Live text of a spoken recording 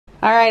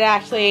All right,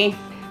 Ashley,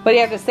 what do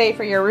you have to say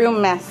for your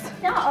room mess?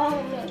 It's not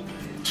all me.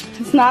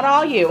 It's not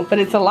all you, but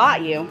it's a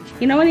lot you.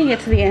 You know when you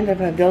get to the end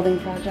of a building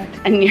project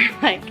and you're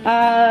like,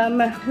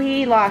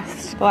 we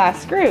lost the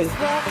last screws.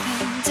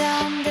 Walking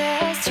down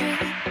the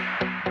street,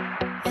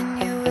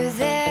 and you were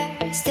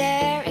there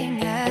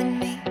staring at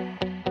me,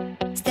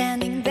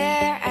 standing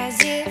there as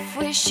if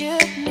we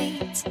should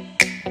meet.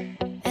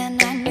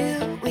 And I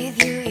knew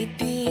with you it'd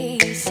be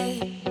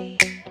easy.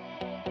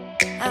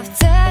 I've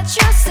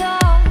touched your soul,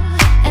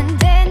 and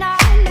then I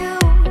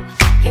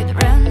knew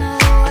you'd run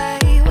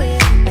away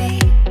with me.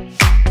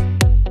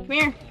 Come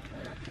here.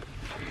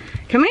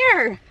 Come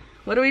here.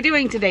 What are we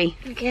doing today?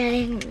 We're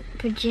getting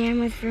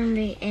pajamas from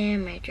the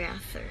anime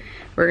dresser.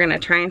 We're gonna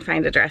try and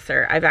find a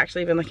dresser. I've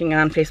actually been looking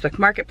on Facebook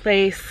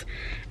Marketplace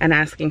and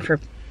asking for,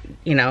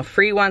 you know,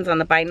 free ones on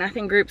the Buy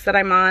Nothing groups that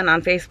I'm on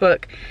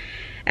Facebook.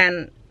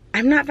 And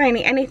I'm not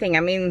finding anything. I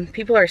mean,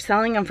 people are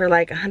selling them for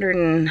like 100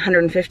 and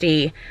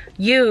 150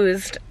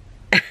 used,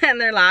 and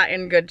they're not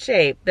in good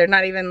shape. They're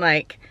not even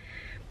like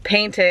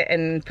paint it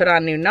and put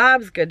on new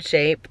knobs good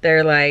shape.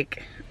 They're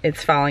like,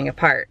 it's falling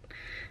apart.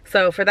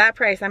 So for that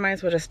price, I might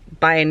as well just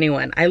buy a new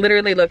one. I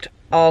literally looked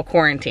all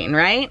quarantine,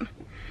 right?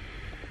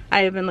 I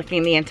have been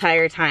looking the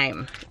entire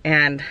time,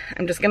 and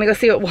I'm just gonna go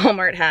see what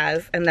Walmart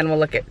has, and then we'll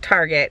look at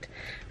Target.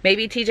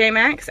 Maybe TJ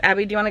Maxx.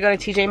 Abby, do you wanna go to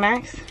TJ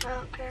Maxx?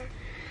 Okay.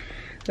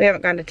 We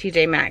haven't gone to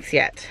TJ Maxx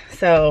yet,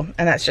 so,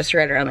 and that's just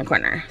right around the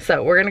corner.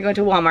 So we're gonna go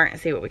to Walmart and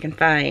see what we can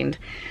find,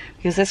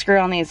 because this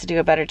girl needs to do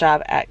a better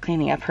job at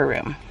cleaning up her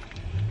room.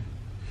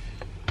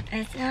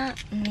 It's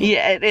not me.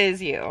 Yeah, it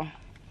is you.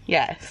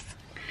 Yes.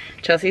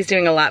 Chelsea's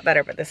doing a lot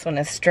better, but this one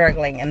is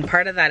struggling, and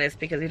part of that is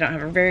because we don't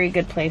have a very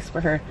good place for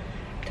her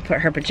to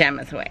put her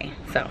pajamas away.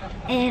 So.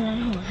 And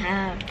I don't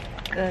have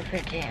good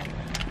pajamas.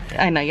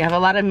 I know, you have a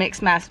lot of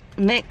mixed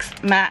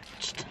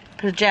matched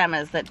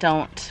pajamas that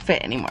don't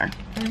fit anymore.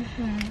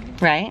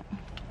 Mm-hmm. Right?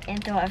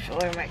 And so I have to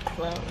wear my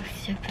clothes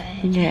to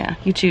bed. Yeah,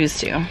 you choose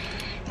to.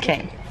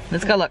 Okay,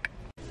 let's go look.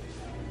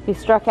 We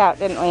struck out,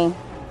 didn't we?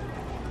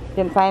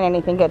 Didn't find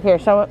anything good. Here,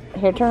 show it.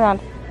 Here, turn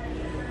around.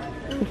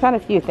 We found a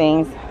few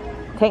things.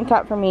 Tank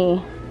top for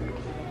me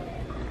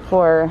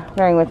for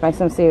wearing with my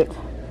swimsuit.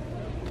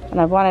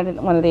 And I've wanted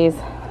one of these.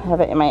 I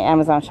have it in my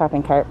Amazon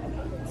shopping cart.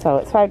 So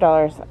it's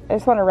 $5. I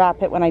just want to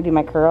wrap it when I do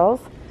my curls.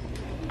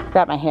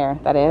 Wrap my hair,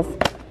 that is.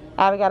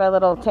 Abby got a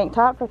little tank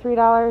top for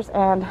 $3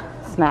 and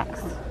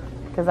snacks.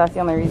 Because that's the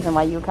only reason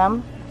why you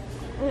come.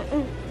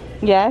 Mm-mm.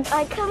 Yes?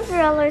 I come for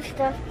other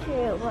stuff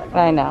too. What?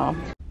 I know.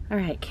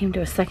 Alright, came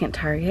to a second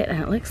Target,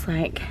 and it looks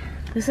like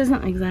this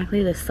isn't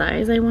exactly the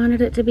size I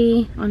wanted it to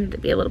be. I wanted it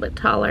to be a little bit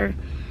taller.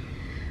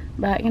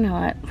 But you know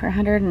what, for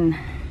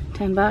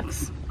 110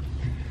 bucks,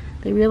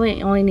 they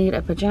really only need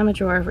a pajama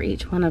drawer for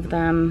each one of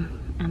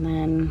them. And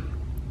then,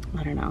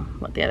 I don't know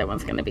what the other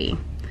one's gonna be.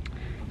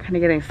 Kind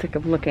of getting sick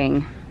of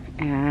looking,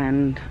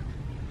 and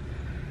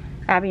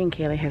Abby and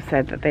Kaylee have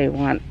said that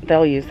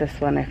they'll use this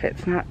one if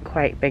it's not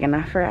quite big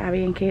enough for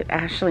Abby and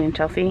Ashley and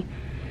Chelsea.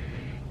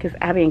 Because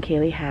Abby and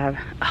Kaylee have,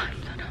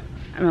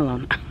 I'm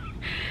alone.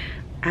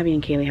 Abby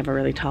and Kaylee have a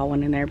really tall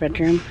one in their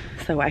bedroom,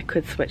 so I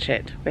could switch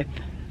it with,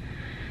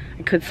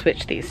 I could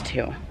switch these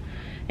two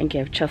and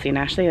give Chelsea and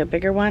Ashley a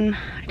bigger one.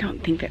 I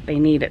don't think that they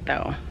need it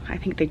though. I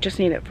think they just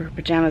need it for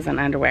pajamas and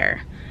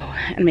underwear.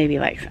 And maybe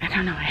like, I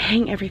don't know,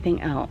 hang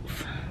everything else.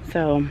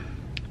 So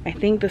I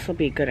think this will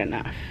be good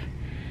enough.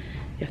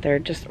 If they're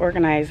just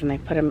organized and they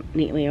put them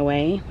neatly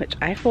away, which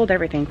I fold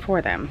everything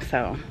for them,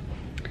 so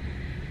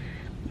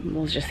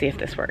we'll just see if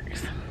this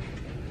works.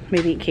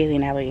 Maybe Kaylee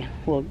and Abby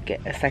will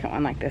get a second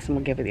one like this and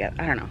we'll give it the other.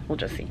 I don't know, we'll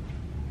just see.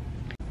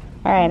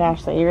 All right,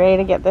 Ashley, you ready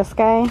to get this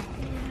guy?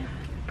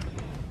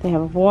 They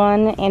have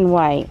one in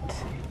white,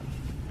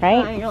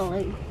 right?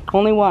 Finally.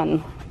 Only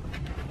one,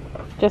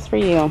 just for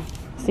you.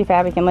 See if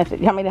Abby can lift it.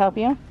 You want me to help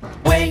you?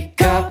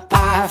 Wake up,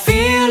 I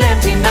feel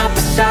empty, not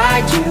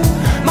beside you.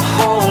 My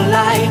whole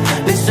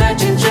life been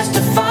searching just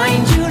to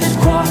find you. This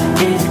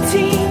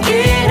quarantine,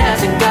 it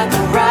hasn't got the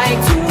right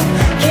to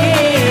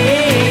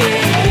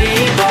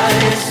keep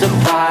us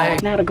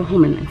apart. Now to go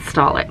home and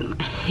install it.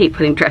 I hate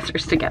putting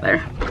dressers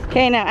together.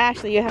 Okay, now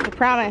Ashley, you have to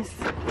promise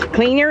to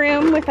clean your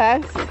room with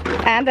us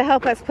and to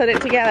help us put it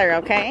together,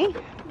 okay?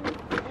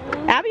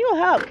 Abby will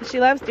help because she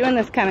loves doing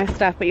this kind of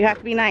stuff, but you have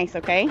to be nice,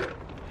 okay?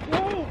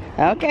 Yay.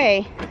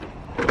 Okay.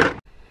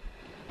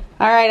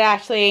 All right,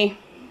 Ashley.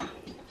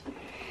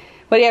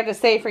 What do you have to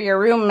say for your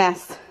room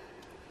mess?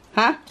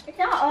 Huh? It's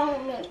not all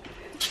me.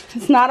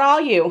 It's not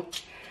all you,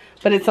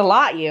 but it's a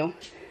lot you.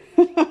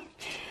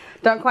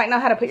 Don't quite know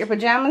how to put your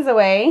pajamas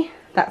away.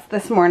 That's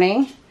this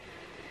morning.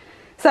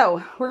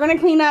 So, we're going to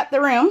clean up the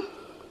room,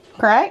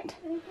 correct?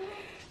 Mm-hmm.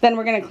 Then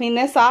we're going to clean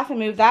this off and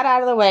move that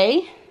out of the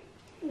way.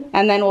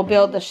 And then we'll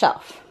build the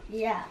shelf.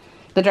 Yeah.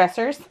 The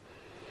dressers.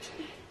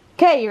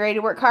 Okay, you ready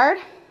to work hard?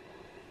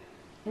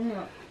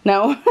 No.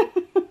 No?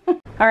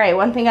 Alright,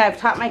 one thing I've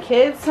taught my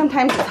kids,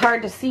 sometimes it's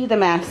hard to see the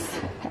mess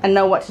and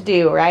know what to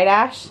do, right,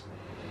 Ash?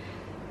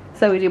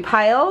 So we do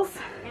piles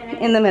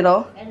in the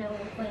middle,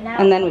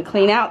 and then we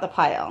clean out the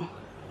pile.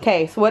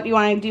 Okay, so what do you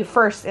want to do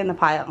first in the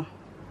pile?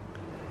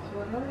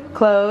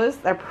 clothes.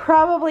 They're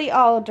probably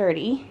all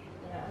dirty.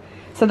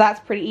 So that's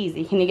pretty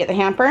easy. Can you get the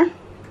hamper?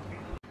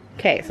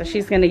 Okay, so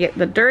she's gonna get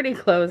the dirty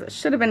clothes. It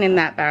should have been in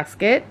that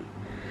basket.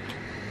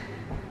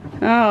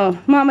 Oh,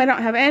 Mom, I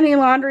don't have any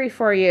laundry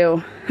for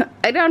you.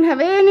 I don't have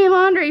any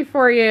laundry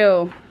for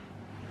you.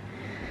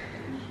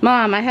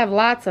 Mom, I have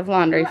lots of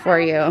laundry for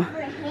you.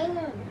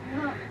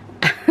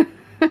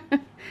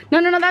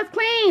 No, that's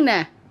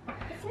clean.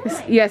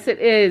 Yes, it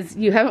is.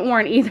 You haven't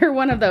worn either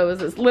one of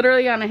those. It's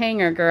literally on a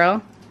hanger,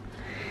 girl.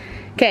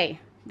 Okay,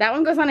 that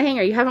one goes on a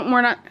hanger. You haven't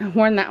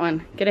worn that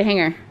one. Get a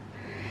hanger.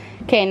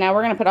 Okay, now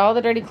we're gonna put all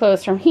the dirty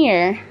clothes from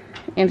here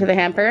into the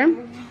hamper.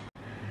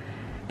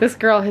 This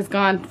girl has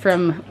gone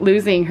from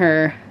losing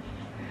her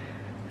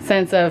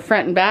sense of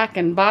front and back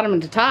and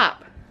bottom to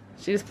top.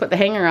 She just put the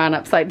hanger on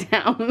upside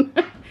down.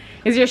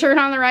 Is your shirt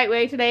on the right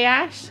way today,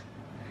 Ash?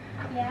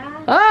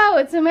 Yeah. Oh,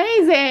 it's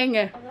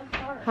amazing.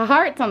 A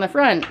heart's on the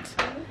front.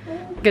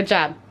 Good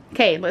job.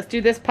 Okay, let's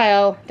do this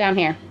pile down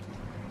here.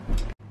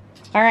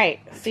 All right,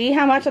 see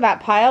how much of that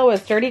pile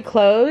was dirty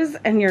clothes,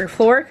 and your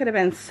floor could have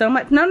been so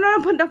much. No,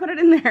 don't put it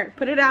in there.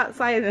 Put it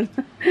outside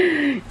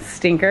and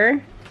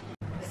stinker.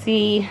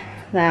 See,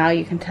 now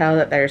you can tell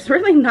that there's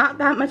really not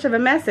that much of a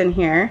mess in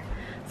here.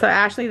 So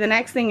Ashley, the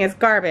next thing is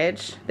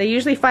garbage. They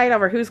usually fight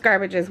over whose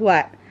garbage is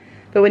what.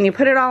 But when you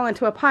put it all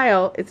into a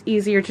pile, it's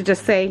easier to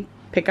just say,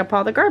 pick up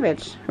all the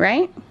garbage,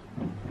 right?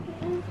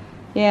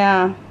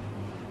 Yeah.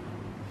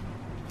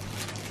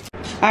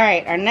 All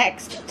right, our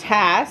next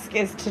task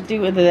is to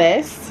do with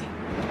this.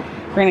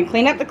 We're gonna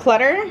clean up the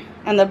clutter,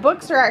 and the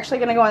books are actually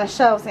gonna go on the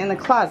shelves in the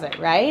closet,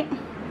 right?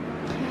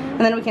 And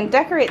then we can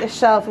decorate the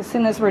shelf as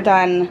soon as we're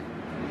done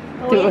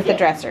with the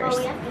dressers. Oh,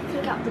 we have to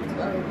take out the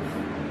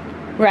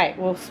clothes. Right,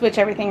 we'll switch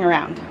everything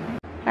around.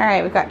 All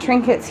right, we've got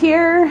trinkets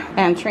here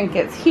and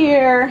trinkets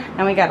here,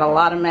 and we got a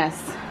lot of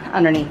mess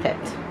underneath it.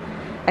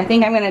 I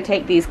think I'm gonna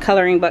take these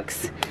coloring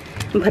books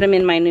and put them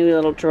in my new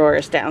little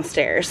drawers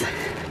downstairs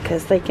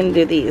because they can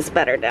do these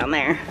better down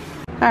there.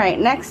 All right,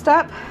 next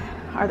up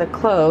are the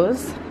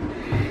clothes.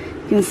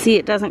 You can see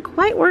it doesn't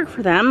quite work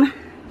for them.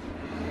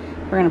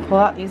 We're gonna pull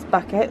out these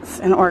buckets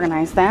and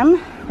organize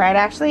them. Right,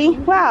 Ashley?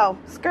 Wow,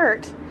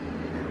 skirt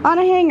on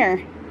a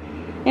hanger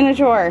in a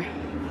drawer.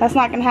 That's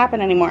not gonna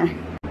happen anymore.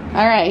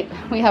 All right,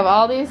 we have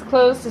all these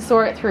clothes to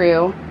sort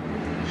through,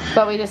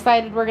 but we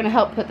decided we're gonna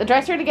help put the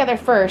dresser together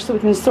first so we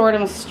can sort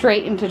them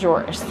straight into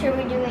drawers. Should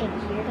we do it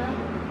here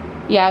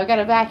though? Yeah, we got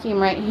a vacuum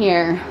right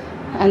here,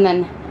 and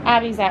then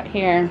Abby's out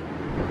here.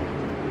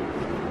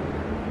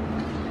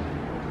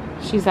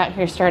 She's out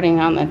here starting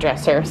on the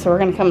dresser, so we're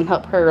gonna come and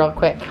help her real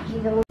quick.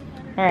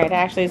 All right,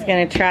 Ashley's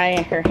gonna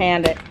try her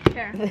hand at.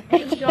 Here.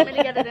 Do you want me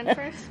to get it in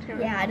first?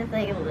 Yeah, just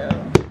like a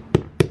little.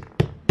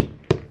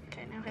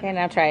 Okay,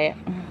 now try it.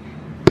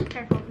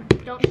 Careful,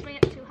 don't swing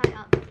it too high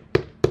up.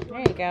 There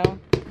you go.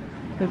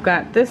 We've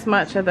got this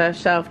much of the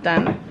shelf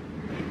done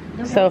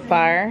so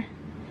far,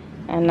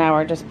 and now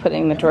we're just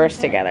putting the drawers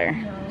together.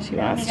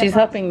 She's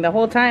helping the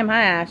whole time, huh,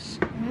 Ash?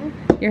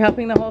 You're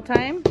helping the whole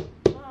time?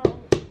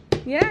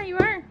 Yeah, you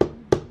are.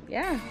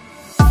 Yeah.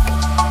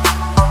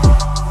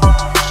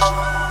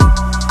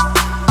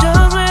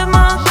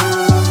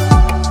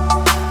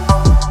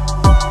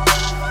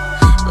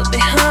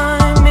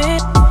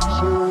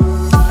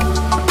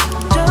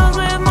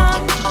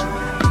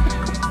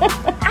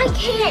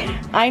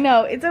 I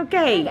know, it's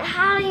okay.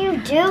 How do you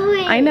do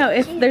it? I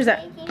know, there's a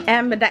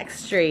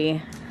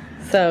ambidextry.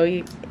 So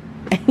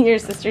your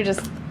sister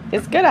just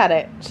is good at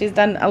it. She's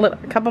done a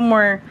couple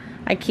more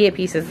IKEA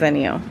pieces than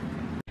you.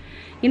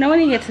 You know when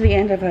you get to the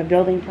end of a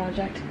building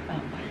project?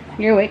 Oh,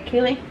 you're awake,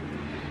 Kaylee?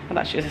 I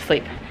thought she was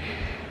asleep.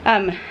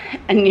 And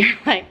you're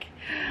like,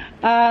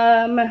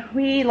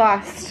 we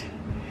lost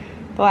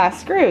the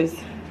last screws.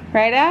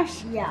 Right,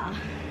 Ash? Yeah.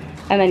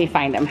 And then you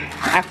find them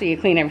after you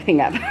clean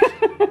everything up.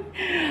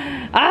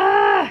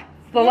 Ah!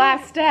 The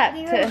last step.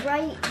 They were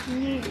right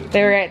here.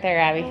 They were right there,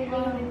 Abby. I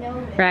didn't even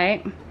know that.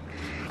 Right?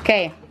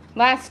 Okay,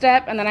 last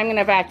step, and then I'm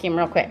gonna vacuum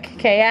real quick.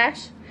 Okay,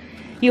 Ash?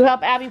 You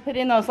help Abby put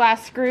in those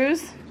last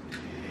screws,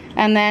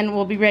 and then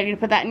we'll be ready to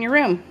put that in your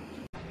room.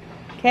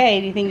 Okay,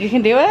 do you think you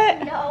can do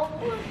it? No.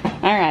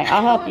 All right,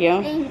 I'll help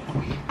you.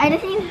 I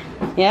just need...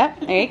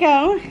 Yep, there you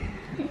go.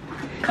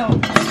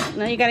 Oh.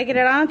 No, you gotta get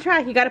it on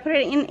track. You gotta put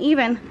it in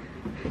even.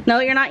 No,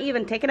 you're not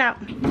even. Take it out.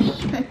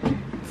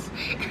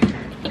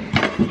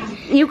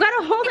 You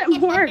gotta hold it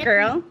more,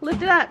 girl.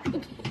 Lift it up.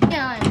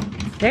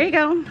 There you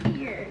go.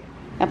 Here.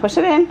 Now push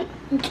it in.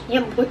 You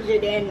can't push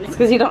it in. It's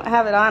because you don't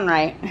have it on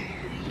right.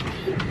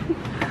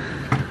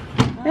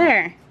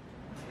 There.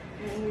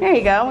 There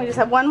you go. We just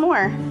have one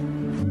more.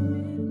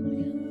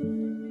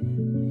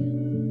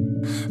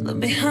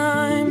 Look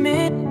behind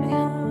me.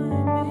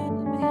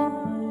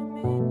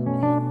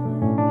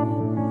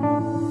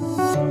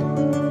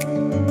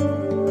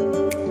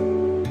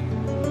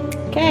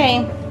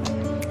 Okay.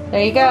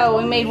 There you go.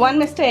 We made one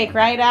mistake,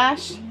 right,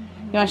 Ash? You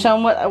want to show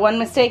them what one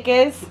mistake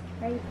is?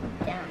 Right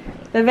down.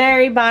 The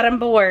very bottom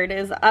board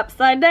is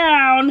upside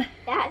down.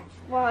 That's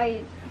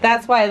why.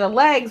 That's why the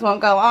legs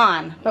won't go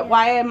on. But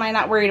why am I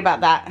not worried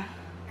about that?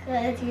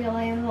 Because you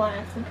always want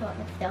us to put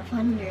the stuff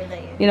under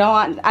there. You don't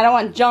want, I don't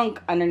want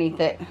junk underneath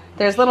it.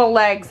 There's little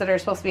legs that are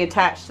supposed to be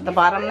attached to the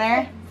bottom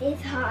there.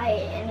 It's high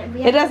and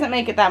It doesn't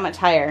make it that much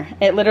higher.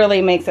 It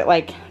literally makes it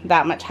like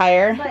that much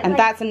higher. But, and like,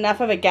 that's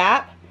enough of a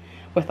gap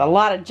with a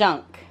lot of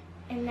junk.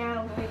 And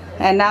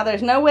now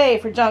there's no way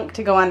for junk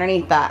to go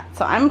underneath that.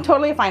 So I'm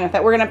totally fine with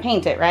that. We're gonna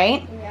paint it,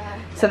 right? Yeah.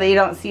 So that you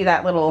don't see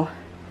that little,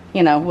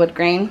 you know, wood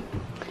grain.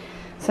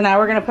 So now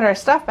we're gonna put our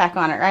stuff back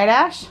on it, right,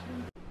 Ash?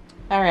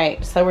 All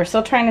right, so we're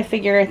still trying to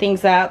figure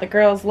things out. The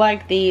girls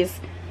like these,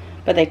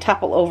 but they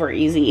topple over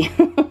easy.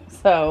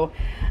 So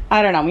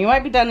I don't know, we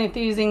might be done with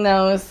using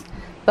those,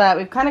 but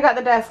we've kind of got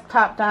the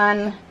desktop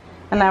done,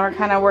 and now we're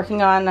kind of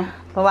working on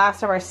the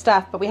last of our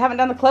stuff, but we haven't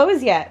done the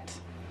clothes yet.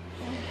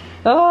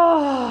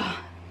 Oh,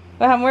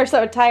 we're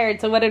so tired.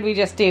 So what did we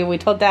just do? We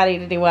told Daddy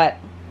to do what?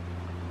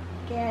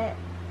 Get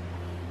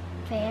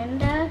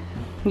Panda.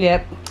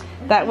 Yep,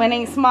 that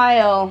winning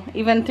smile,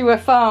 even through a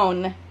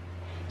phone.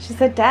 She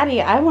said,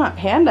 Daddy, I want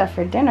Panda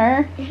for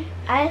dinner.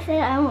 I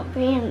said I want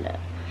Panda.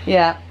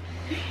 Yeah.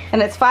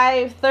 And it's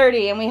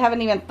 5:30 and we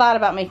haven't even thought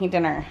about making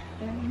dinner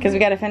because we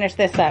got to finish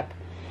this up.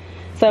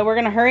 So we're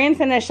going to hurry and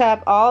finish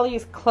up all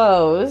these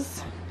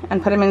clothes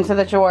and put them into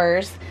the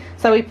drawers.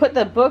 So we put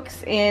the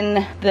books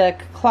in the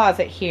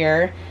closet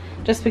here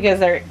just because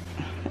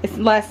it's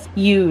less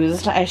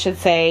used, I should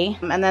say.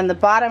 And then the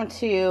bottom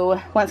two,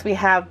 once we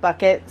have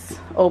buckets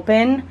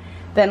open,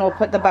 then we'll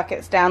put the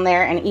buckets down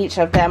there, and each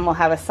of them will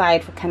have a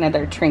side for kind of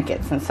their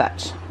trinkets and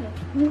such.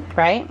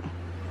 Right?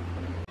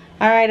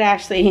 All right,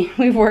 Ashley,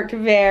 we've worked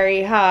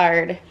very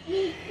hard.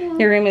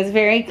 Your room is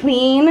very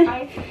clean. Do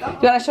you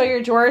want to show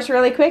your drawers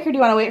really quick, or do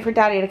you want to wait for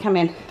Daddy to come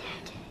in?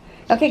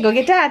 Okay, go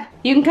get Dad.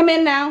 You can come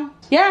in now.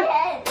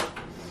 Yeah.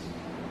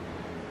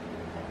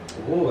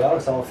 Ooh, that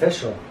looks all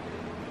official.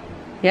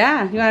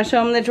 Yeah, you want to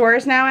show them the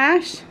drawers now,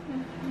 Ash?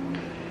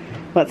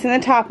 What's in the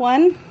top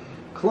one?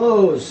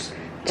 Clothes.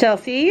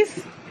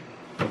 Chelsea's.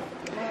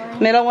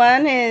 Middle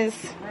one is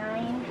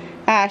Mine.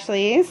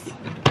 Ashley's.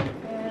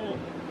 And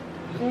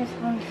this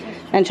one's just.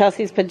 And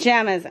Chelsea's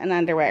pajamas and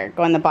underwear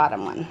go in the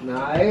bottom one.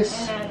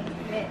 Nice.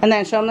 And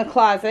then show them the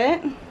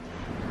closet.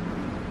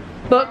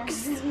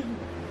 Books.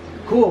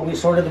 Cool, we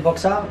sorted the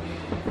books out?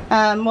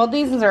 Well,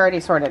 these are already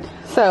sorted.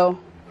 So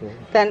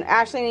then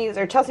Ashley needs,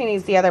 or Chelsea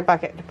needs the other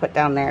bucket to put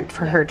down there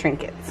for her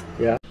trinkets.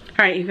 Yeah.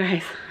 All right, you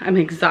guys, I'm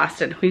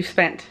exhausted. We've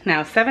spent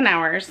now 7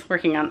 hours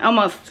working on,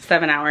 almost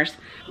 7 hours,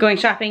 going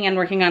shopping and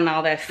working on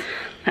all this.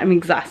 I'm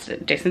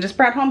exhausted. Jason just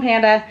brought home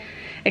Panda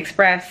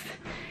Express,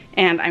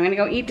 and I'm gonna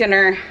go eat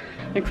dinner.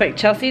 Looks like,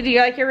 Chelsea, do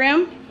you like your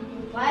room?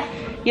 What?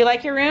 You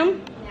like your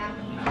room?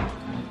 Yeah.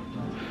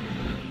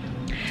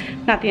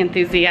 Not the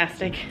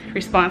enthusiastic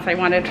response I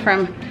wanted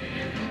from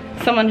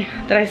someone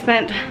that I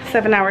spent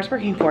 7 hours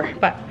working for,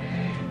 but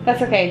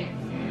that's okay.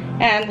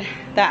 And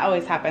that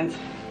always happens.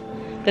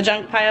 The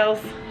junk piles,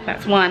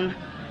 that's one.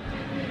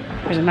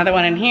 There's another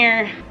one in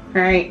here.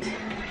 Right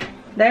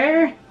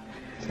there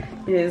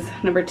is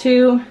number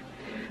 2.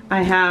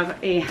 I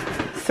have a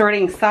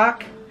sorting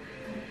sock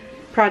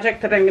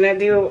project that I'm gonna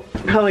do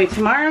probably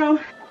tomorrow.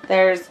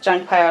 There's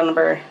junk pile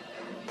number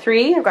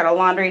 3. I've got a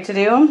laundry to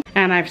do.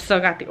 And I've still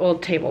got the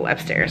old table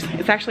upstairs.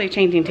 It's actually a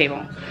changing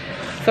table.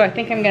 So I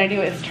think I'm gonna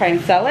do is try and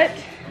sell it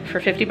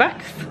for 50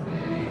 bucks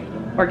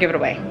or give it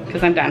away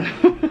because I'm done.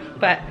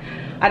 But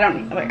I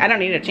don't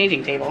need a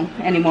changing table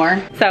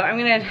anymore. So I'm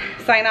gonna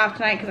sign off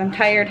tonight because I'm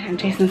tired and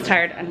Jason's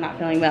tired and not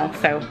feeling well.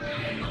 So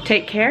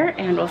take care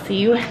and we'll see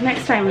you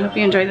next time. I hope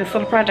you enjoyed this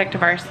little project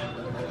of ours.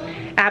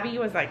 Abby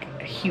was like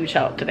a huge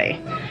help today.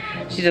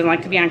 She doesn't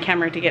like to be on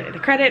camera to get the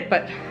credit,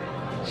 but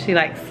she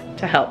likes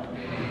to help.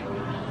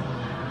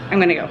 I'm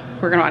gonna go.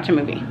 We're gonna watch a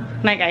movie.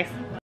 Night, guys.